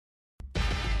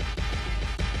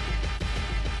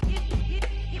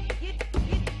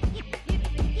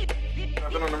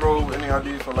been on the road with any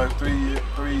ID for like 3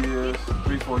 years,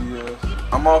 4 years.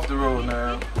 I'm off the road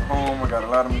now. Home, I got a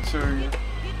lot of material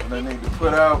that I need to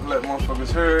put out, let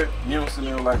motherfuckers hear it. Youngster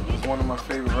like was one of my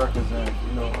favorite records, and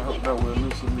you know, I hooked up with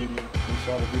Elusive Media. We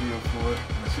shot a video for it.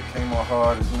 And the shit came out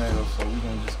hard as nails, so we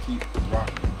gonna just keep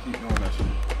rocking, keep doing that shit.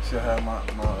 Still have my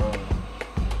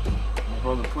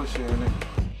brother Pusha in it.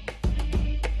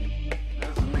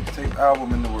 There's a mixtape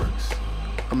album in the works.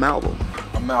 A malbum.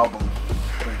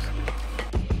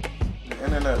 The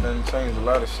internet done changed a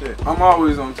lot of shit. I'm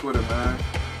always on Twitter, man.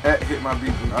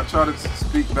 @HitMyBeeper. I try to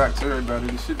speak back to everybody.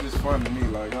 This shit just fun to me.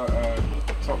 Like I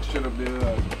talk shit up there.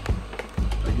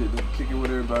 I get to kick it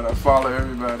with everybody. I follow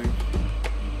everybody.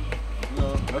 You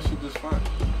know, that shit just fun.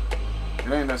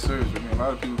 It ain't that serious with me. A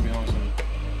lot of people be on some.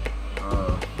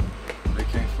 They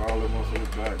can't follow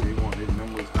motherfuckers back. They want their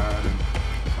numbers high and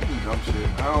some dumb shit.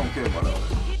 I don't care about all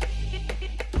that.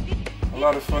 A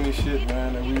lot of funny shit,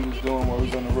 man, that we was doing while we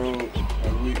was on the road.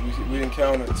 We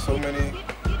encountered so many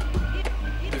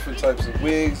different types of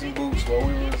wigs and boots while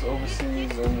we was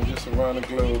overseas and just around the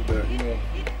globe that, you know,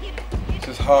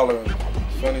 just hollering.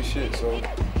 Funny shit, so we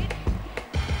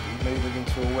made it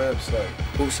into a website.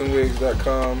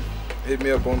 Bootsandwigs.com. Hit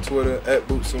me up on Twitter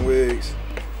 @BootsandWigs.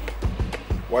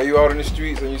 While you out in the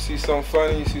streets and you see something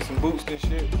funny, you see some boots and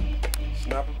shit,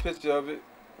 snap a picture of it.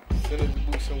 Send it to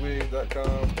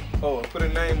bootsandwigs.com. Oh, and put a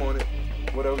name on it,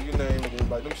 whatever you name it.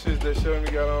 Like them shits that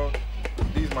Shomi got on,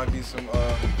 these might be some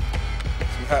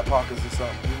hat pockets or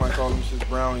something. You might call them shits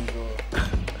brownies or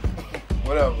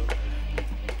whatever.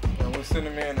 And we'll send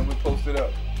them in and we'll post it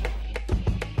up.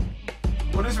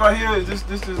 Well, this right here is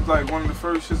this is like one of the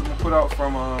first shits I'm gonna put out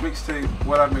from mixtape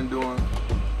What I've Been Doing,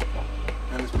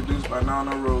 and it's produced by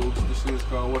Nano Rose. This shit is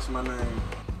called What's My Name.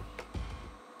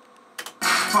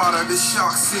 Part of the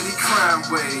Shark City crime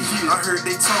wave. I heard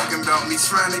they talking about me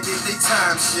trying to get their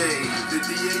time shade. The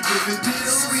DA giving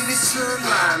deals, Swedish shirt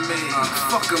line made.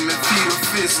 Fuck them and feed a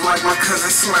fist like my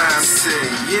cousin Slime say.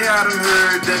 Yeah, I done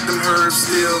heard that them herbs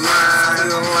still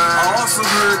line. I also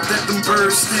heard that them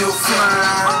birds still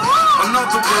fly. In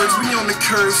other words, we on the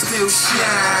curve still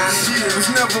shine. Was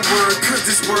never word, cause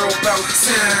this world about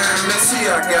time. And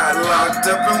see, I got locked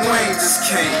up and Wayne just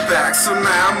came back. So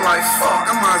now I'm like,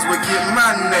 fuck, I might as well get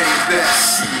my name back.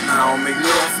 Shit, I don't make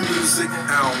North music,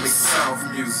 I don't make South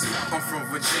music. I'm from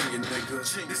Virginia,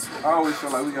 nigga. I always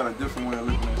feel like we got a different way of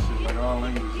looking at shit. Like our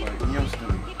language, like Youngster.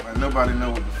 Like nobody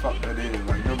know what the fuck that is.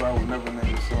 Like nobody would never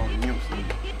name the song Youngster.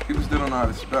 People still don't know how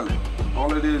to spell it.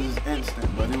 All it is instant,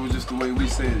 but it was just the way we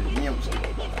said it. Youngster.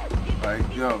 Like,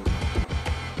 yo,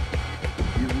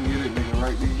 you can get it, nigga,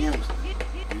 right there, Youngster.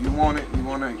 If you want it, you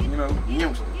know,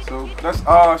 Youngster. So that's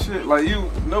our shit. Like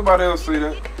nobody else say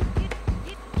that.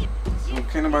 So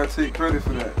can't nobody take credit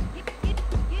for that.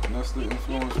 And that's the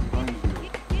influence from Huntsville.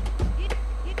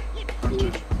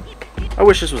 I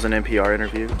wish this was an NPR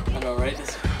interview. I know, right?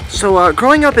 So,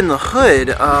 growing up in the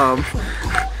hood,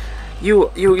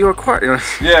 you were quite...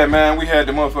 Yeah, man, we had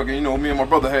the motherfucking, you know, me and my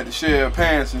brother had to share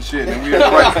pants and shit, and we had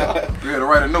to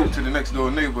write a note to the next door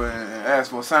neighbor and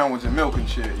ask for a sandwich and milk and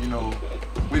shit, you know.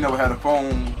 We never had a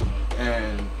phone,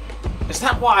 and... Is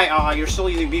that why you're still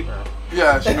using beeper?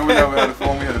 Yeah, you know, we never had a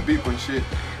phone, we had a beeper and shit.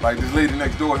 Like, this lady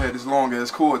next door had this long-ass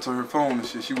cord to her phone and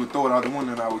shit. She would throw it out the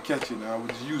window and I would catch it, and I would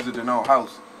just use it in our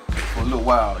house for a little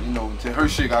while, you know, until her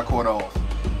shit got caught off.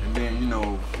 And then, you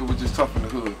know, it was just tough in the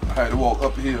hood. I had to walk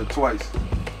up here twice.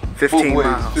 15 both ways,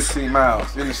 miles. 15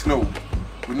 miles in the snow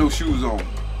with no shoes on.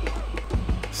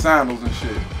 Sandals and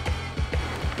shit.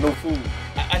 No food.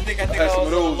 I think had I some was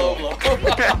of a those low.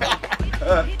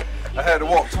 I had to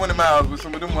walk 20 miles with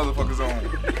some of them motherfuckers on.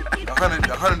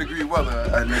 100-degree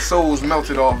weather, and the soles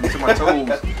melted off into my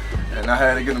toes. And I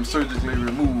had to get them surgically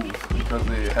removed because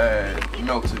they had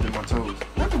melted in my toes.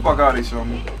 What the fuck are they,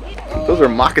 Shomi? Those are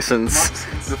moccasins.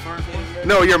 The first one?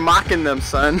 No, you're mocking them,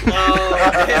 son. Oh,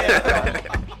 yeah.